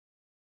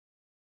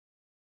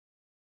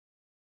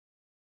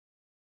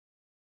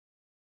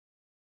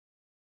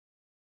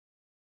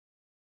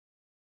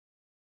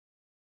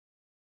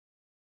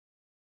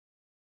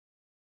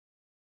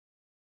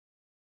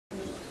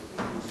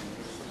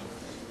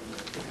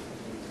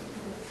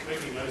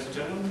Good evening, ladies and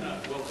gentlemen.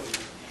 Welcome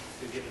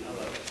to yet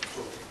another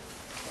talk.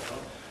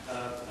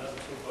 Another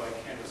talk by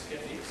Canberra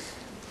Skeptics.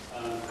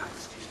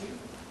 Excuse me.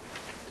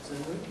 Is that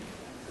working?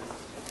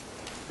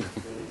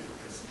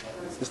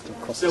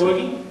 Still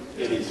working?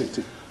 It is.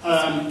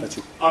 I'm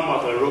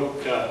Michael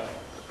O'Rourke,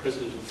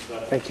 President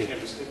of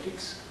Canberra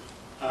Skeptics.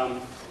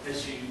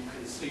 As you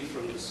can see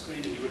from the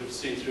screen, and you would have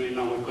seen through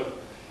email, we've got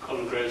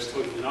Colin Groves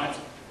talking tonight,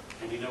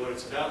 and you know what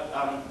it's about.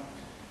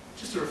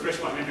 Just to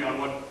refresh my memory on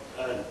what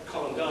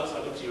Colin does, I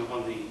looked him up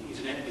on the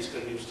internet. He's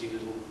got an interesting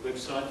little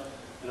website,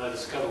 and I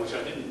discovered, which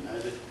I didn't know,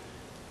 that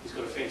he's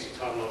got a fancy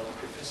title of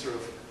Professor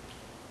of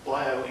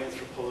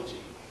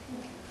Bioanthropology.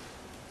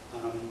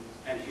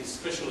 And his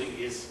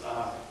specialty is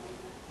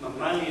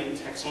mammalian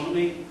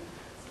taxonomy,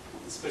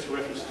 with special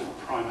reference to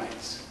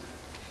primates.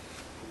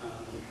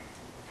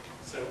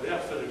 So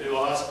without further ado,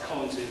 I'll ask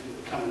Colin to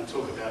come and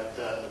talk about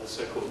the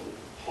so-called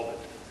Hobbit.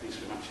 Thanks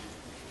very much.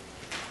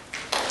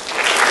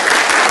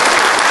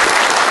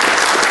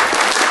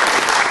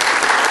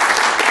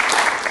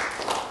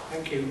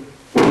 Thank you.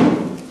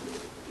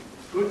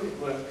 Good, it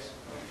works.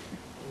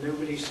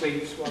 Nobody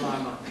sleeps while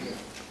I'm up here.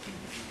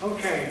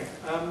 Okay,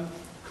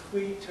 could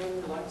we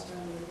turn the lights down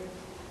a little bit?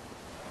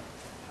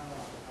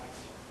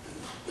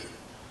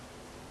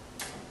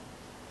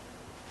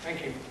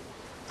 Thank you.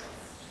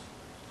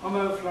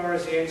 Homo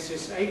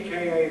floresiensis,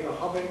 a.k.a. the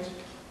Hobbit.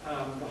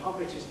 The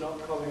Hobbit is not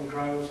Colin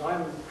Groves,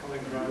 I'm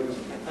Colin Groves.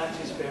 That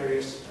is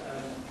various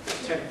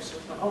attempts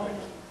at the Hobbit.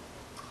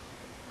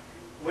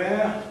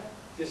 Where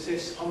does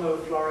this Homo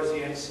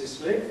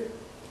floresiensis live?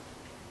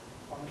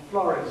 On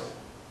Flores,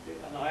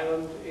 an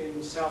island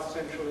in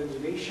south-central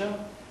Indonesia,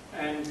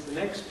 and the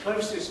next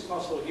closest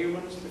fossil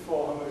humans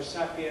before Homo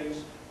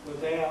sapiens were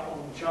there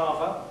on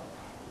Java,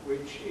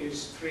 which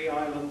is 3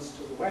 islands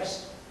to the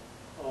west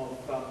of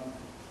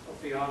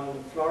the island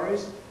of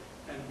Flores.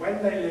 And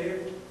when they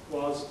lived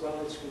was, well,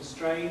 it's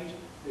constrained.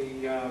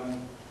 The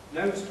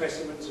known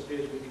specimens appear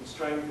to be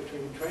constrained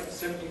between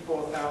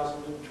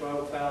 74,000 and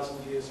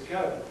 12,000 years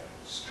ago.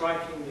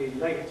 Strikingly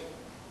late.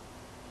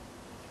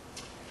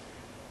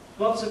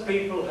 Lots of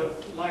people have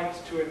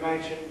liked to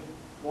imagine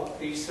what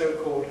these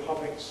so-called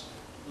hobbits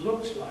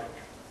looked like.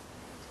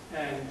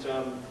 And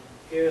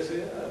here's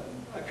a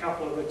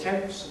couple of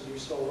attempts, and you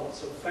saw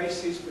lots of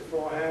faces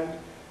beforehand.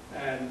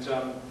 And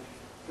the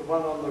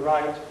one on the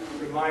right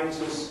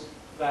reminds us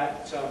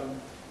that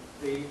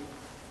the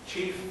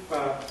chief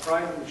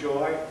pride and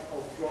joy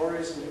of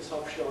Flores and its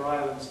offshore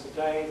islands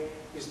today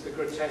is the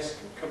grotesque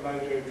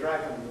Komodo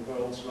dragon, the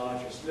world's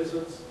largest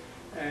lizards,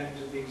 and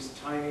these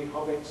tiny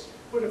hobbits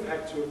would have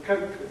had to have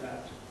coped with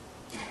that.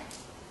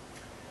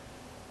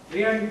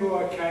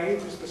 Liangbua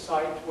Cave is the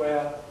site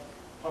where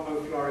Homo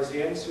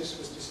floresiensis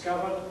was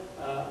discovered,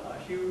 a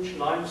huge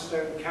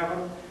limestone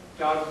cavern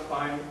dug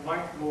by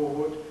Mike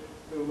Morwood,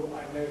 who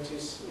I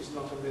notice is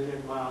not a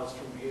million miles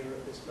from here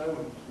at this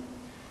moment.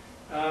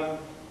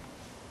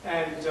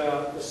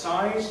 The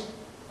size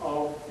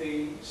of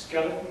the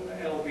skeleton,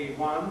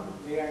 LB1,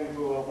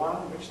 Liangbua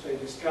 1, which they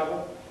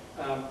discovered,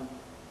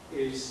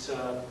 is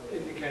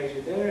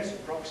indicated there. It's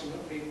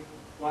approximately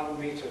 1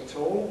 meter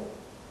tall.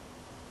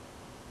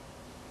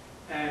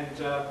 And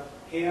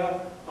here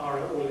are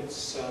all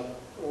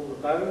the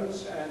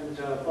bones, and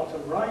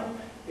bottom right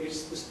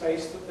is the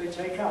space that they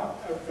take up,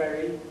 a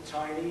very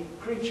tiny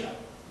creature.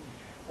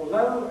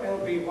 Although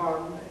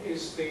LB1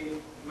 is the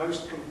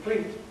most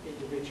complete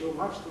individual,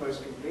 much the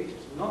most complete,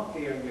 it's not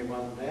the only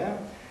one there.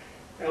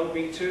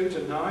 LB2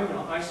 to 9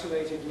 are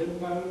isolated limb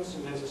bones,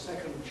 and there's a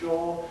second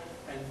jaw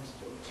and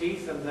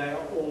teeth, and they're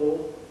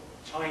all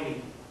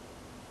tiny.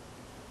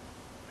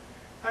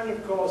 And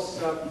of course,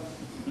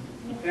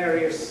 there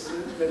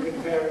have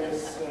been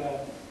various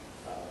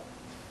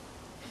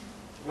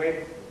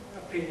web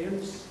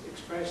opinions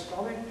expressed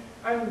on it.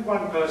 And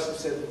one person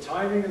said the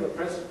timing of the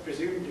present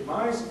presumed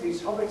demise of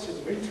these hobbits is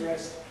of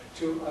interest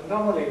to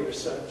anomaly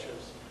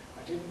researchers.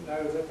 I didn't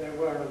know that there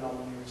were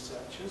anomaly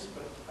researchers,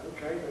 but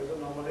okay, there's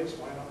anomalies,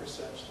 why not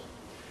research them?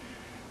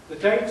 The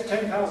date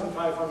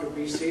 10,500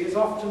 BC is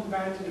often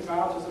bandied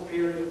about as a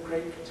period of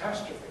great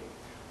catastrophe.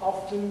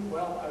 Often,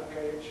 well,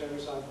 okay, it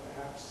shows I've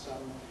perhaps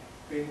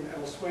been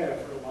elsewhere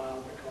for a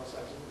while because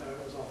I didn't know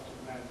it was often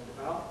bandied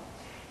about.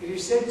 It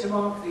is said to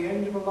mark the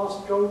end of a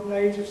lost golden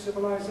age of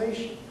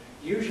civilization,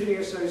 usually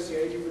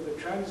associated with a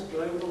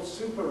trans-global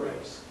super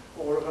race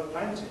or of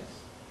Atlantis.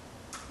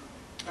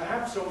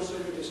 Perhaps also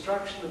the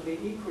destruction of the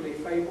equally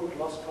fabled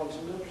lost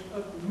continent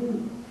of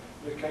Mu,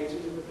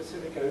 located in the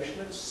Pacific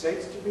Ocean and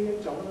said to be a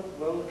dominant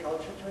world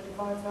culture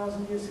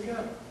 25,000 years ago.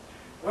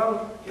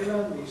 Well, you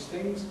learn these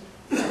things,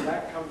 and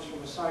that comes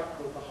from a site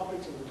called The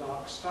Hobbit in the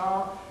Dark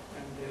Star,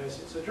 and there's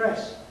its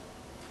address.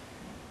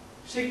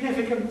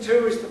 Significant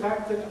too is the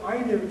fact that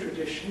Ainu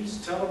traditions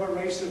tell of a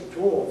race of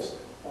dwarves,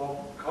 or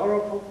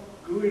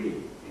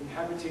Koropoguri,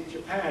 inhabited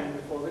Japan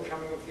before the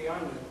coming of the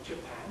Ainu.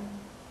 Japan?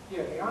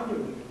 Yeah, the Ainu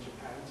live in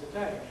Japan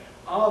today.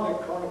 Are the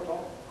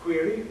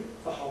Koropoguri,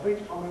 the Hobbit,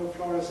 Homo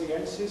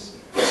floresiensis?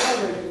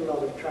 Well, they did a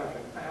lot of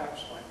travelling,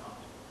 perhaps, why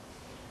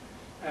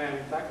And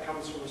that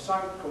comes from a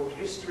site called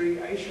History,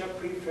 Asia,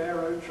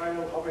 Pre-Pharaoh,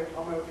 Trail, Hobbit,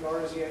 Homo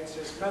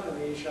floresiensis,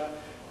 Melanesia,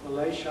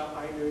 Malaysia,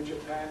 Ainu,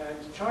 Japan,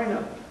 and China.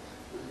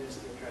 And there's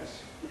the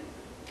address.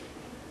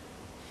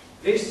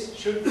 This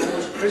should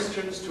cause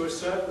Christians to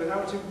assert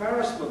without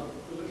embarrassment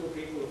that the little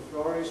people of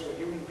Flores were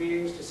human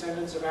beings,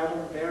 descendants of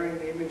Adam, bearing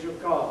the image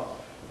of God.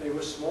 They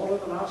were smaller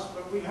than us,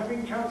 but we have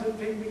encountered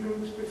pygmy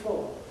groups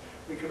before.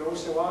 We can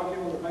also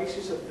argue on the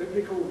basis of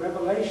biblical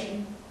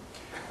revelation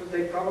that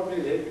they probably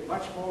lived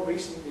much more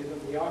recently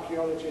than the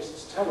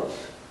archaeologists tell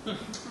us.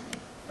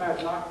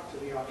 Bad luck to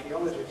the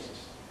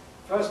archaeologists.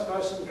 First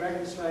person,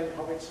 dragon slaying,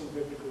 hobbits and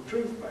biblical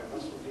truth by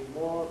Russell D.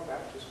 Moore,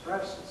 Baptist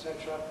Press,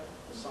 etc.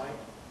 The site.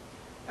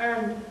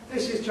 And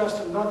this is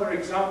just another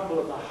example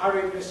of the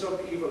hurriedness of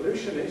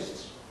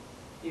evolutionists.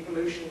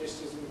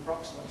 Evolutionist is an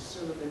approximate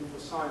synonym for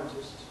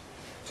scientists.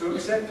 To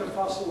accept a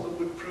fossil that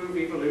would prove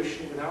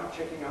evolution without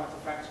checking out the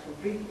facts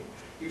completely.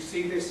 You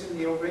see this in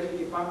the already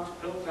debunked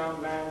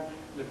Piltdown Man,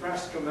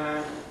 Nebraska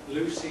Man,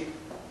 Lucy.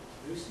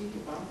 Lucy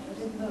debunked? I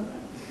didn't know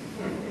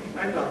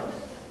that. And others.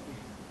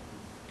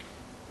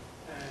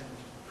 And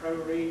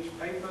pro-read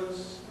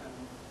papers,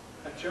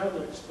 and a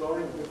journal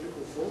exploring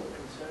biblical thought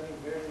concerning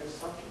various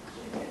subjects.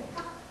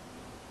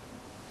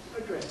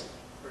 Address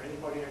for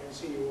anybody. I can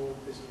see you all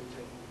busily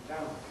taking it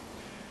down.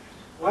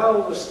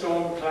 Well, the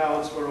storm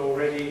clouds were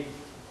already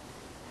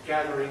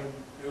gathering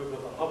over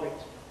the Hobbit.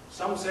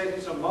 Some said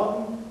it's a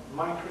modern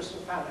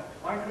microcephalic.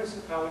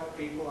 Microcephalic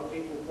people are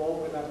people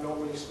born with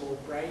abnormally small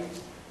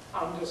brains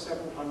under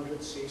 700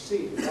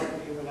 cc. The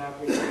modern human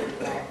average is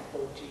about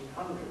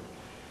 1400.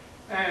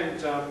 And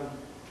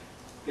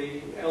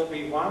the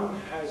LB1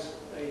 has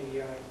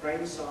a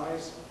brain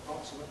size,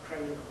 approximate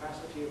cranial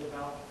capacity of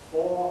about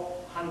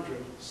 400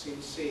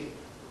 cc,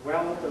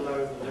 well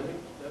below the limit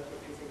that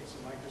if you think it's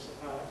a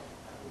microcephalic,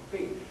 that would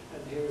be.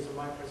 And here is a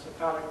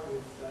microcephalic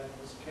with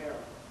his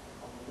carer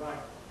on the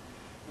right.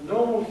 The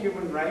normal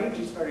human range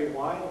is very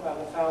wide, about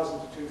 1,000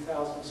 to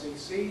 2,000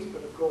 cc's,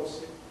 but of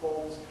course it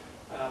forms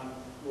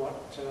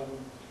what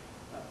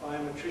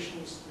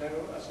biometricians know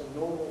as a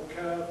normal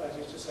curve. That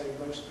is to say,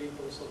 most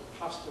people are sort of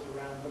clustered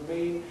around the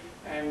mean,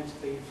 and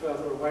the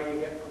further away you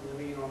get from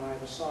the mean on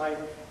either side,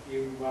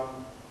 the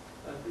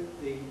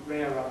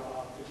rarer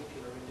are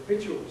particular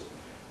individuals.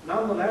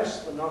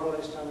 Nonetheless, the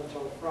novelist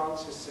Anatole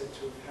France is said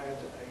to have had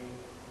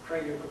a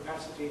cranial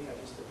capacity, that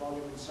is the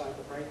volume inside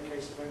the brain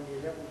case, of only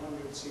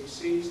 1,100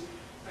 cc's,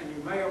 and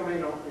you may or may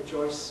not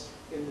rejoice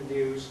in the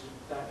news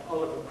that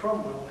Oliver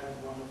Cromwell had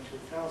one of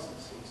 2,000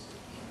 cc's.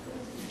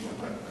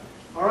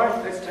 All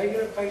right, let's take it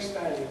at face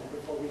value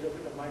before we look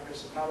at the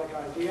microcephalic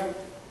idea.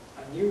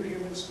 A new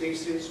human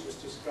species was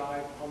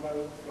described,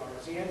 Homo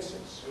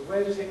floresiensis. So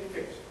where does it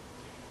fit?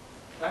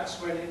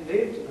 That's when it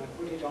lived, and I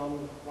put it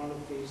on one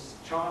of these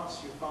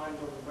charts you find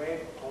on the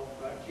web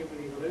of human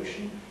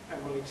evolution,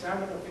 and we'll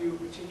examine a few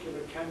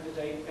particular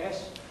candidate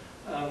best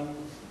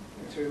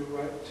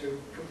to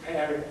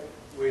compare it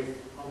with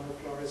Homo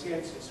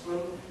floresiensis.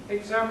 We'll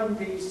examine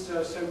these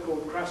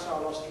so-called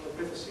gracile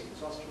Australopithecines,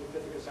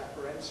 Australopithecus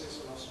afarensis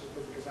and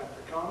Australopithecus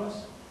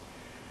africanus.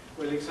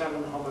 We'll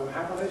examine Homo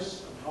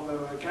habilis and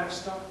Homo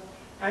ergaster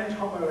and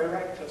Homo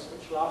erectus,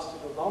 which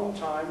lasted a long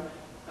time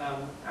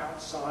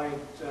outside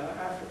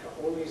Africa.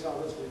 All these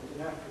others lived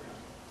in Africa.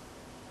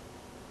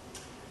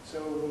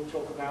 So we'll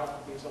talk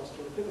about these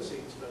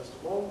Australopithecines first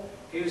of all.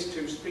 Here's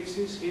two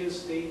species.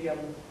 Here's the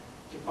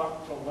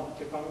debunked or not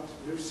debunked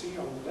Lucy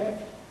on the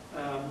left, a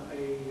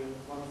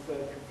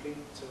one-third complete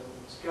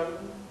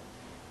skeleton.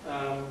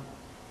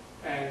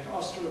 And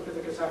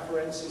Australopithecus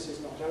afarensis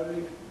is not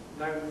only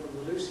known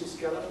from the Lucy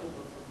skeleton,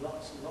 but from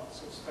lots and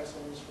lots of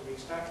specimens from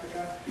East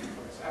Africa,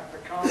 whereas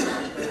Africanus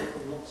is known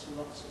from lots and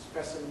lots of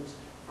specimens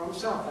from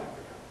South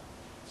Africa.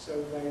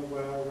 So they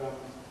were,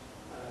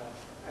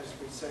 as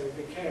we say,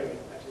 vicariant,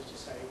 that is to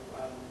say,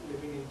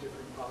 living in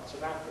different parts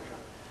of Africa.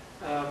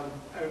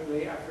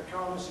 Only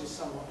Africanus is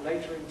somewhat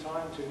later in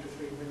time, 2 to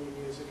 3 million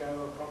years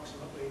ago,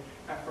 approximately.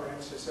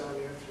 Afarensis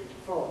earlier, 3 to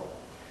 4.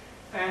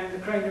 And the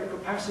cranial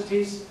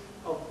capacities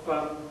of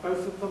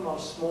both of them are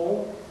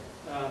small.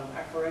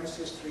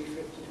 Afarensis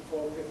 350 to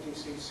 450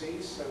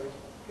 cc's, so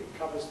it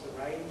covers the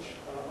range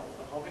of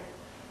the Hobbit.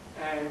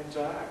 And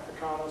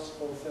Africanus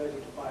 430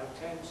 to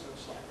 510, so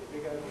slightly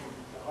bigger than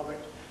the Hobbit.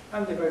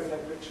 And they both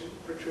have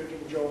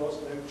protruding jaws,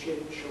 no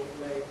chin, short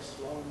legs,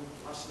 long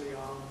muscly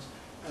arms,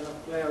 and a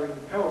flaring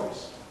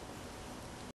pelvis.